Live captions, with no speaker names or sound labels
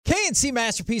PNC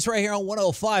Masterpiece right here on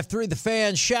 105.3 The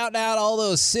Fan. Shouting out all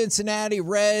those Cincinnati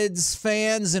Reds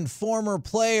fans and former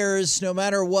players, no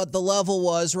matter what the level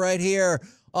was, right here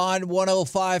on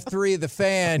 105.3 The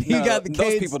Fan. You got the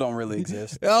those people don't really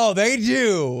exist. Oh, they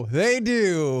do. They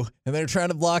do. And they're trying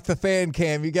to block the fan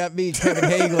cam. You got me, Kevin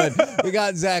Hagelin. We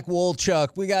got Zach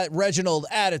Wolchuk. We got Reginald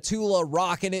Atatula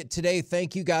rocking it today.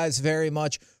 Thank you guys very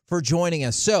much for joining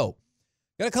us. So,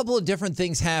 got a couple of different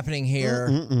things happening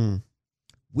here.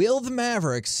 Will the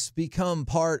Mavericks become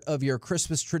part of your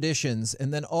Christmas traditions?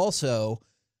 And then also,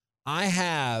 I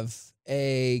have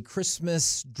a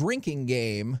Christmas drinking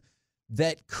game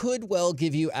that could well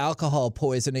give you alcohol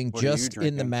poisoning just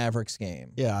in the Mavericks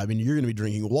game. Yeah, I mean, you're going to be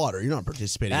drinking water. You're not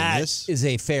participating in this. That is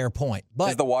a fair point.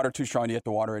 But is the water too strong? Do you have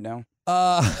to water it down?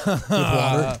 With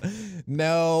water?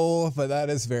 No, but that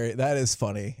is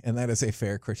funny, and that is a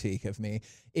fair critique of me.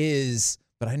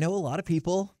 But I know a lot of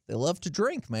people, they love to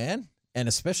drink, man, and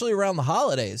especially around the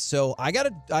holidays. So I got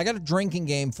a drinking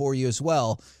game for you as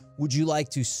well. Would you like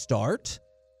to start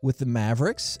with the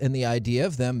Mavericks and the idea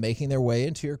of them making their way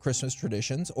into your Christmas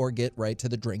traditions, or get right to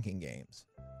the drinking games?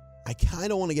 I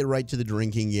kind of want to get right to the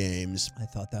drinking games. I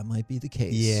thought that might be the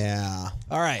case. Yeah.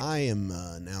 All right. I am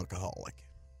an alcoholic.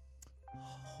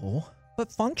 Oh,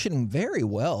 but functioning very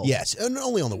well. Yes, and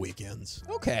only on the weekends.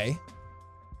 Okay.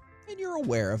 And you're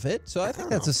aware of it, so I think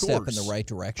that's a step in the right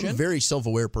direction. I'm a very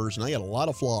self-aware person. I got a lot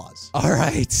of flaws. All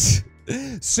right.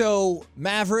 So,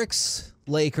 Mavericks,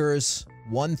 Lakers,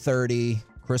 1:30,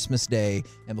 Christmas Day.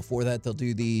 And before that, they'll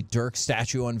do the Dirk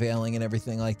statue unveiling and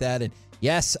everything like that. And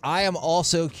yes, I am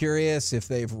also curious if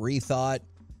they've rethought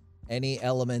any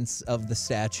elements of the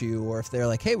statue, or if they're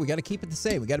like, hey, we got to keep it the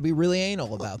same. We got to be really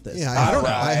anal about this. Yeah, I don't know.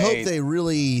 I hope they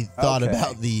really thought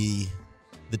about the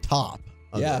top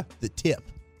of the tip.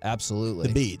 Absolutely.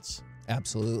 The beads.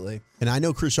 Absolutely. And I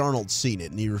know Chris Arnold's seen it,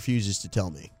 and he refuses to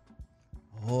tell me.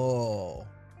 Oh,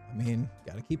 I mean,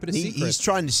 got to keep it a secret. He's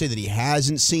trying to say that he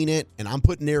hasn't seen it, and I'm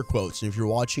putting air quotes. And if you're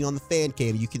watching on the fan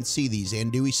cam, you can see these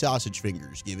andouille sausage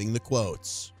fingers giving the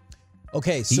quotes.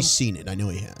 Okay, so he's seen it. I know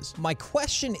he has. My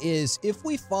question is, if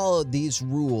we followed these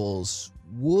rules,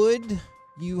 would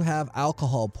you have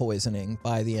alcohol poisoning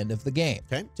by the end of the game?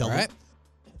 Okay, tell me. All right.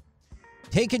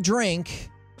 Take a drink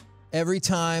every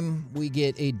time we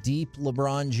get a deep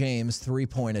LeBron James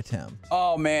three-point attempt.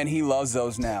 Oh, man, he loves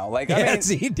those now. Yes,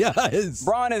 he does.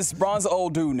 Bron's an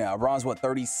old dude now. Bron's, what,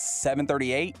 37,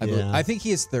 38? I think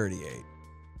he is 38.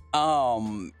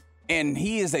 And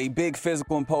he is a big,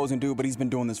 physical, imposing dude, but he's been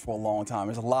doing this for a long time.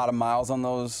 There's a lot of miles on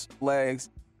those legs.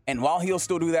 And while he'll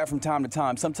still do that from time to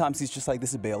time, sometimes he's just like, this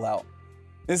is a bailout.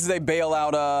 This is a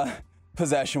bailout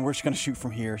possession. We're just going to shoot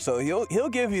from here. So he'll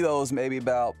give you those maybe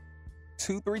about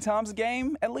 2-3 times a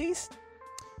game at least.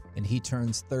 And he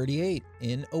turns 38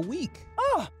 in a week.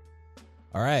 All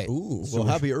right. Ooh, so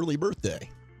happy early birthday.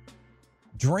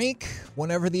 Drink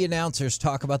whenever the announcers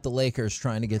talk about the Lakers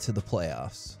trying to get to the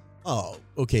playoffs. Oh,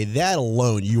 okay. That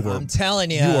alone, I'm telling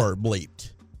you. You are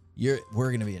bleeped. We're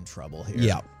going to be in trouble here.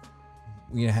 Yeah.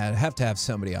 We have to have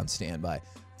somebody on standby.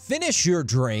 Finish your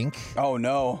drink. Oh,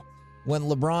 no. When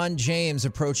LeBron James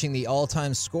approaching the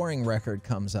all-time scoring record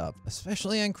comes up,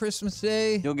 especially on Christmas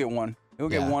Day. You'll get one. You'll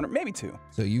get one or maybe two.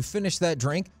 So you finish that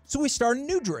drink. So we start a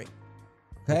new drink.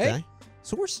 Okay?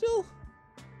 So we're still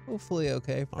hopefully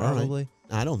okay, probably.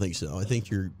 Right. I don't think so. I think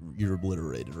you're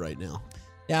obliterated right now.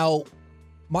 Now,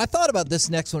 my thought about this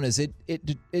next one is it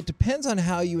depends on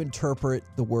how you interpret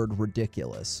the word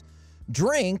ridiculous.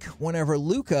 Drink whenever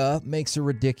Luka makes a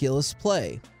ridiculous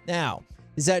play. Now,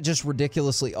 is that just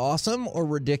ridiculously awesome, or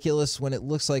ridiculous when it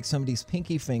looks like somebody's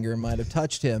pinky finger might have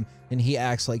touched him and he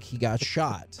acts like he got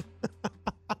shot?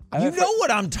 You know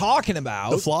what I'm talking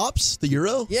about. The flops? The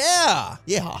Euro? Yeah.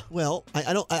 Yeah. Well,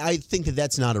 I think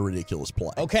that's not a ridiculous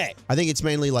play. Okay. I think it's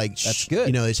mainly like, that's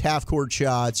good. His half-court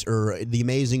shots or the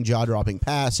amazing jaw-dropping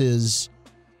passes,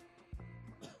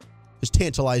 his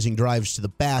tantalizing drives to the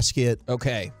basket.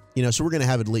 Okay. So we're going to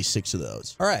have at least 6 of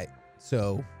those. All right.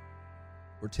 So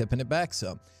we're tipping it back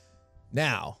some.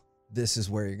 Now, this is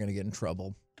where you're going to get in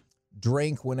trouble.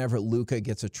 Drink whenever Luka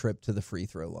gets a trip to the free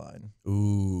throw line.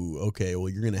 Ooh, okay. Well,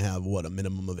 you're going to have, a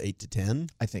minimum of 8 to 10?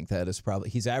 I think that is probably...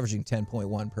 He's averaging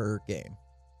 10.1 per game.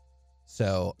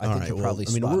 So I think you're probably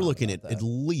spot on we're looking about at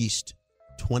least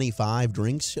 25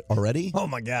 drinks already. Oh,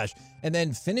 my gosh. And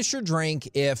then finish your drink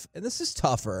if, and this is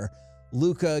tougher,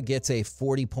 Luka gets a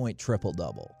 40-point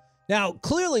triple-double. Now,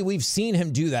 clearly we've seen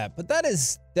him do that, but that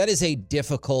is a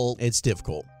difficult... It's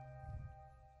difficult.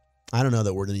 I don't know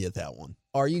that we're going to get that one.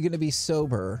 Are you going to be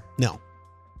sober? No.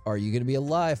 Are you going to be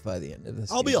alive by the end of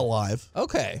this I'll be alive.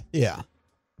 Okay. Yeah.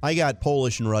 I got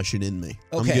Polish and Russian in me.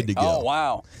 Okay. I'm good to go. Oh,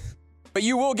 wow. But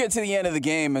you will get to the end of the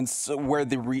game, and so where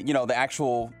the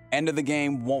actual end of the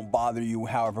game won't bother you,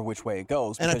 however which way it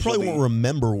goes. And I probably won't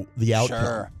remember the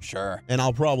outcome. Sure. And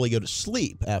I'll probably go to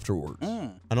sleep afterwards.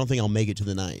 I don't think I'll make it to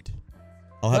the night.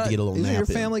 I'll have to get a little nap Is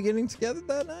your in. family getting together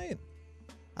that night?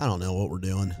 I don't know what we're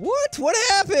doing. What? What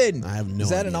happened? I have no idea. Is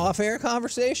that an off-air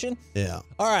conversation? Yeah.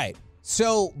 All right.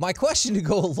 So my question to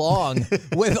go along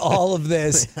with all of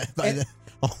this.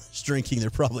 All this drinking, they're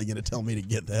probably going to tell me to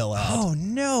get the hell out. Oh,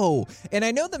 no. And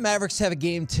I know the Mavericks have a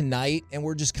game tonight, and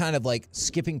we're just kind of like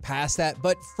skipping past that,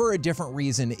 but for a different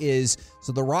reason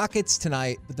so the Rockets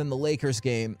tonight, but then the Lakers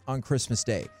game on Christmas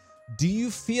Day. Do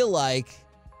you feel like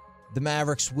the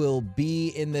Mavericks will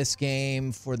be in this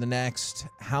game for the next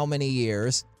how many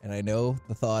years? And I know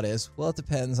the thought is, well, it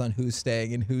depends on who's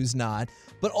staying and who's not.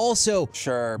 But also...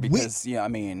 Sure, because,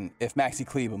 if Maxi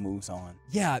Kleber moves on.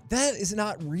 Yeah, that is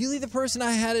not really the person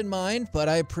I had in mind, but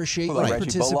I appreciate you Reggie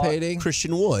participating.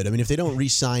 Christian Wood. I mean, if they don't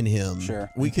re-sign him,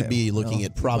 we could be looking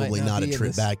at probably not a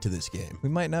trip back to this game. We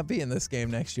might not be in this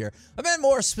game next year. I meant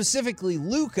more specifically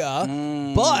Luka,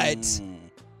 but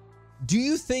do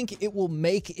you think it will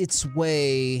make its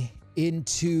way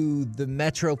into the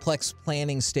Metroplex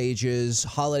planning stages,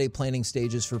 holiday planning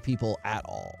stages for people at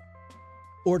all?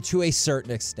 Or to a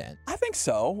certain extent? I think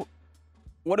so.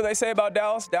 What do they say about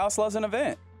Dallas? Dallas loves an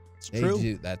event. It's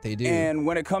true. They do. And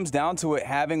when it comes down to it,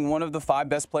 having one of the 5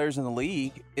 best players in the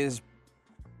league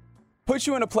puts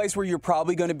you in a place where you're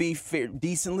probably going to be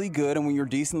decently good. And when you're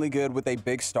decently good with a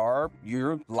big star,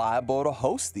 you're liable to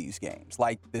host these games.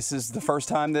 Like, this is the first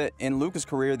time that in Luka's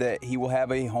career that he will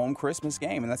have a home Christmas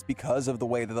game. And that's because of the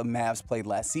way that the Mavs played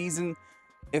last season.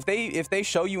 If they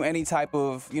show you any type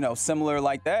of, similar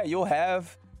like that, you'll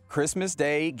have Christmas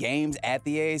Day games at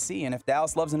the AAC. And if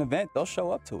Dallas loves an event, they'll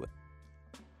show up to it.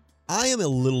 I am a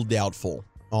little doubtful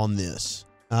on this.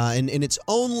 And it's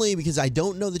only because I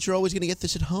don't know that you're always going to get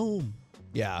this at home.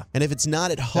 Yeah. And if it's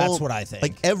not at home, that's what I think.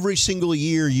 Like every single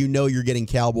year, you're getting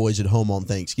Cowboys at home on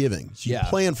Thanksgiving. So you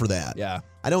plan for that. Yeah.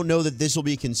 I don't know that this will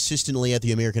be consistently at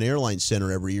the American Airlines Center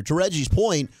every year. To Reggie's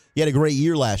point, he had a great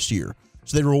year last year.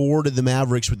 So they rewarded the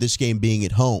Mavericks with this game being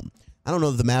at home. I don't know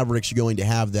if the Mavericks are going to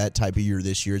have that type of year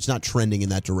this year. It's not trending in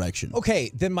that direction.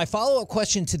 Okay, then my follow-up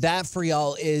question to that for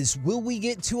y'all is, will we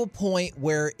get to a point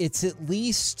where it's at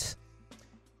least,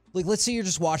 like, let's say you're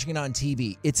just watching it on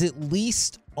TV, it's at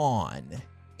least on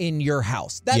in your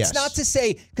house. That's not to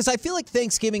say, because I feel like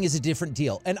Thanksgiving is a different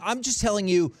deal. And I'm just telling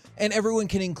you, and everyone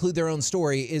can include their own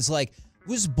story, is like,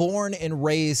 was born and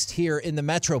raised here in the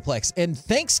Metroplex. And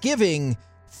Thanksgiving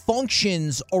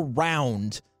functions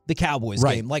around the Cowboys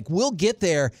game. Like, we'll get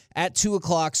there at 2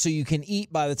 o'clock so you can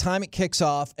eat by the time it kicks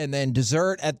off, and then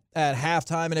dessert at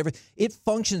halftime and everything. It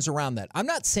functions around that. I'm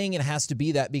not saying it has to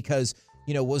be that because,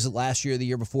 was it last year or the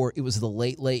year before? It was the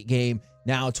late game.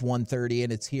 Now it's 1:30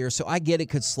 and it's here. So I get it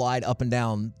could slide up and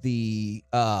down the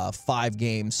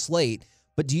 5-game slate.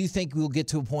 But do you think we'll get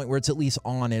to a point where it's at least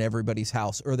on in everybody's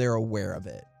house, or they're aware of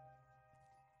it?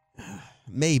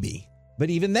 Maybe. But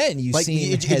even then, you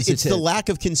seem hesitant. It's the lack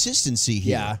of consistency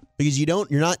here. Yeah. Because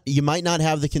you might not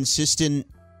have the consistent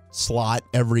slot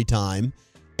every time.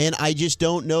 And I just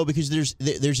don't know, because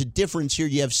there's a difference here.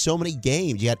 You have so many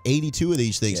games. You got 82 of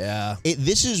these things. Yeah.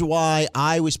 This is why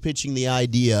I was pitching the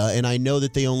idea, and I know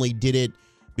that they only did it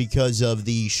because of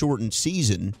the shortened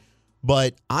season,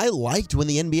 but I liked when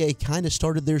the NBA kind of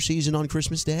started their season on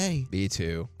Christmas Day. Me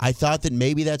too. I thought that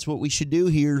maybe that's what we should do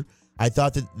here. I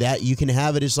thought that you can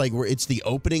have it as like where it's the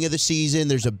opening of the season.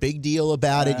 There's a big deal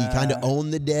about it. You kind of own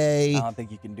the day. I don't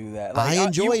think you can do that. I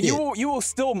enjoyed it. You will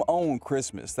still own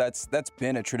Christmas. That's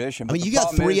been a tradition. But you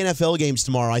got 3 NFL games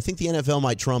tomorrow. I think the NFL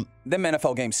might trump. Them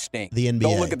NFL games stink. The NBA.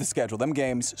 Don't look at the schedule. Them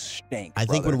games stink. I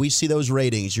think when we see those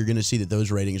ratings, you're going to see that those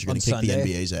ratings are going to kick Sunday.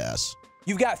 the NBA's ass.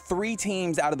 You've got 3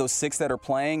 teams out of those 6 that are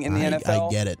playing in the NFL.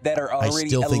 I get it. That are already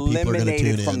still think people are gonna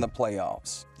eliminated tune from in. the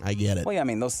playoffs. I get it. Well, yeah, I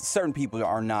mean, those certain people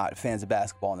are not fans of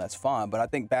basketball, and that's fine. But I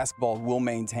think basketball will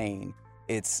maintain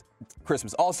its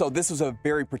Christmas. Also, this was a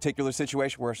very particular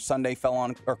situation where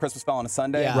Christmas fell on a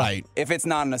Sunday. Yeah. Right. If it's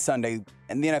not on a Sunday,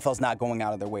 and the NFL's not going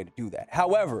out of their way to do that.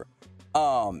 However,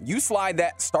 you slide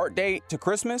that start date to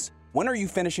Christmas. When are you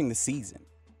finishing the season?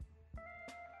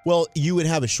 Well, you would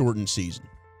have a shortened season.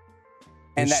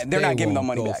 And they're not giving the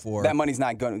money back. For that money's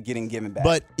not getting given back.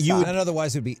 But you would, and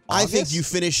otherwise it would be August? I think you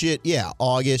finish it,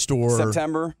 August or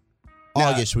September.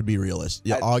 August would be realistic.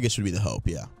 Yeah, August would be the hope,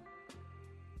 yeah.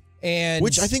 And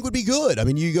which I think would be good. I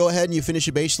mean, you go ahead and you finish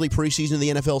it basically preseason of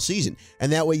the NFL season.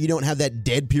 And that way you don't have that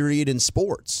dead period in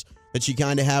sports that you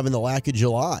kind of have in the lack of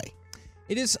July.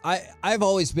 It is. I've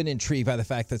always been intrigued by the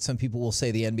fact that some people will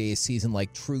say the NBA season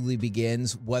like truly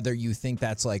begins, whether you think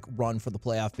that's like run for the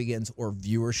playoff begins or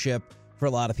viewership for a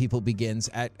lot of people begins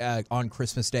at on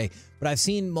Christmas Day. But I've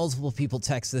seen multiple people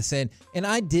text this in, and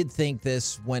I did think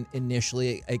this when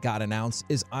initially it got announced,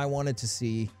 is I wanted to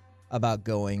see about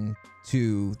going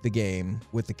to the game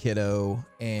with the kiddo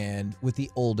and with the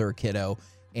older kiddo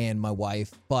and my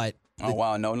wife. But oh,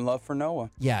 wow. No love for Noah.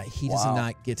 yeah, he does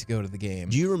not get to go to the game.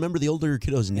 Do you remember the older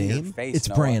kiddo's In your name? face, It's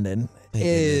Noah. Brandon.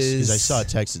 Because I saw a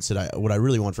text that said, what I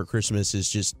really want for Christmas is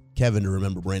just Kevin to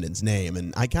remember Brandon's name.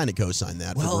 And I kind of co-signed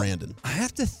that for Brandon. I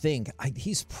have to think.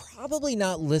 He's probably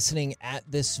not listening at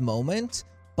this moment,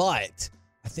 but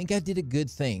I think I did a good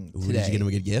thing Ooh, today. did you get him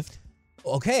a good gift?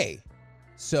 Okay.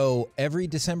 So every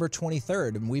December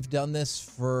 23rd, and we've done this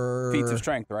for... Feats of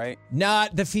strength, right?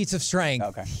 Not the feats of strength.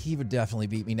 Okay. He would definitely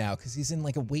beat me now because he's in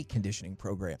like a weight conditioning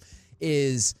program.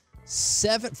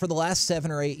 For the last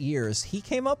 7 or 8 years, he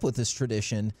came up with this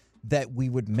tradition that we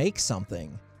would make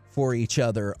something for each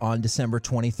other on December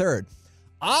 23rd.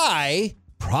 I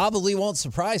probably won't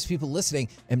surprise people listening,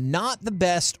 am not the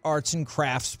best arts and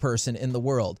crafts person in the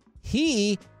world.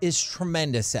 He is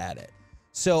tremendous at it.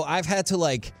 So I've had to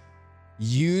like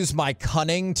use my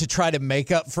cunning to try to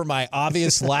make up for my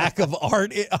obvious lack of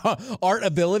art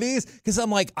abilities, because I'm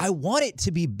like, I want it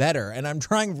to be better, and I'm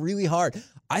trying really hard.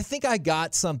 I think I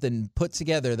got something put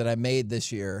together that I made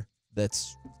this year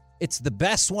it's the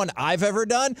best one I've ever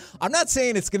done. I'm not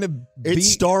saying it's going to be... It's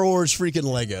Star Wars freaking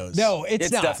Legos. No,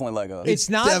 it's not. Definitely Legos. It's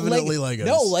not definitely Legos.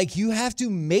 No, like you have to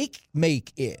make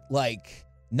it. Like,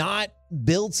 not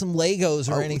build some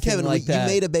Legos or anything Kevin, like that.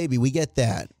 You made a baby. We get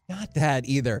that. Not that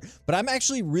either. But I'm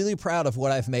actually really proud of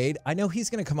what I've made. I know he's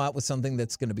going to come out with something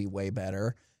that's going to be way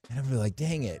better. And I'm really like,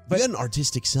 dang it. But But you got an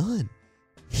artistic son.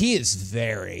 he is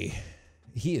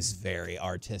very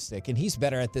artistic, and he's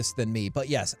better at this than me. But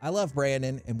yes, I love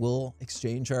Brandon, and we'll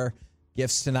exchange our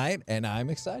gifts tonight, and I'm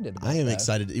excited about I am that.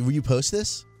 excited. Will you post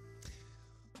this?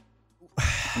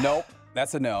 Nope.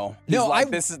 That's a no. No, He's like,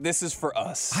 this is for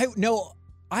us.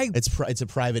 It's a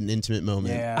private and intimate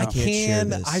moment. Yeah. I can't share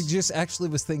this. I just actually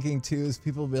was thinking too, is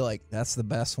people will be like, that's the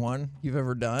best one you've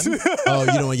ever done. Oh, you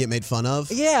don't want to get made fun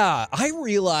of? Yeah, I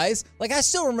realized, like, I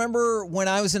still remember when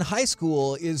I was in high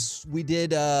school, we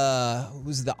did,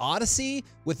 was the Odyssey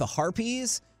with the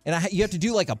Harpies, and you have to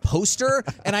do like a poster,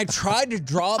 and I tried to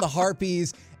draw the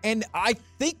Harpies, and I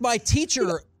think my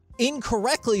teacher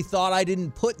incorrectly thought I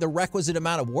didn't put the requisite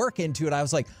amount of work into it. I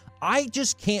was like, I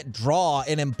just can't draw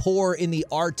and am poor in the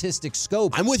artistic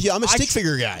scope. I'm with you. I'm a stick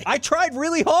figure guy. I tried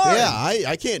really hard. Yeah,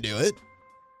 I can't do it.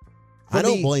 I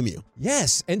don't blame you.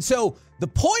 Yes. And so the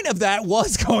point of that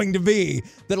was going to be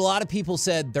that a lot of people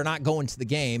said they're not going to the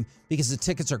game because the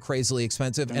tickets are crazily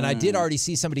expensive. And I did already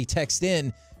see somebody text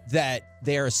in that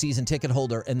they're a season ticket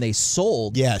holder and they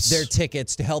sold their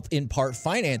tickets to help in part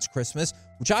finance Christmas,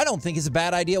 which I don't think is a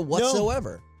bad idea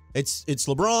whatsoever. No. It's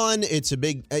LeBron. It's a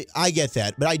big. I get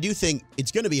that, but I do think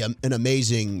it's going to be an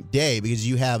amazing day because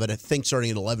you have it. I think starting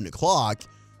at 11 o'clock.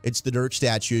 It's the Dirk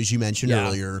statue, as you mentioned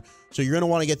earlier. So you're going to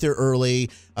want to get there early.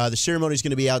 The ceremony is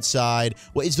going to be outside.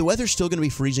 Well, is the weather still going to be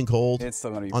freezing cold? It's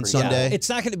still going to be on freezing. Sunday. Yeah, it's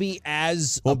not going to be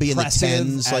as Won't be in the oppressive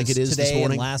 10s like as it is today this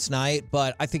morning. and last night,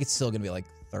 but I think it's still going to be like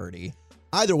 30.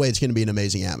 Either way, it's going to be an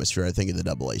amazing atmosphere. I think at the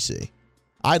AAC.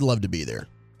 I'd love to be there.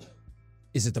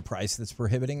 Is it the price that's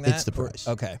prohibiting that? It's the price.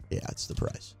 Okay. Yeah, it's the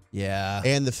price. Yeah.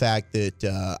 And the fact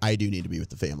that I do need to be with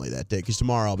the family that day because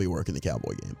tomorrow I'll be working the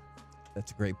Cowboy game.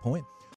 That's a great point.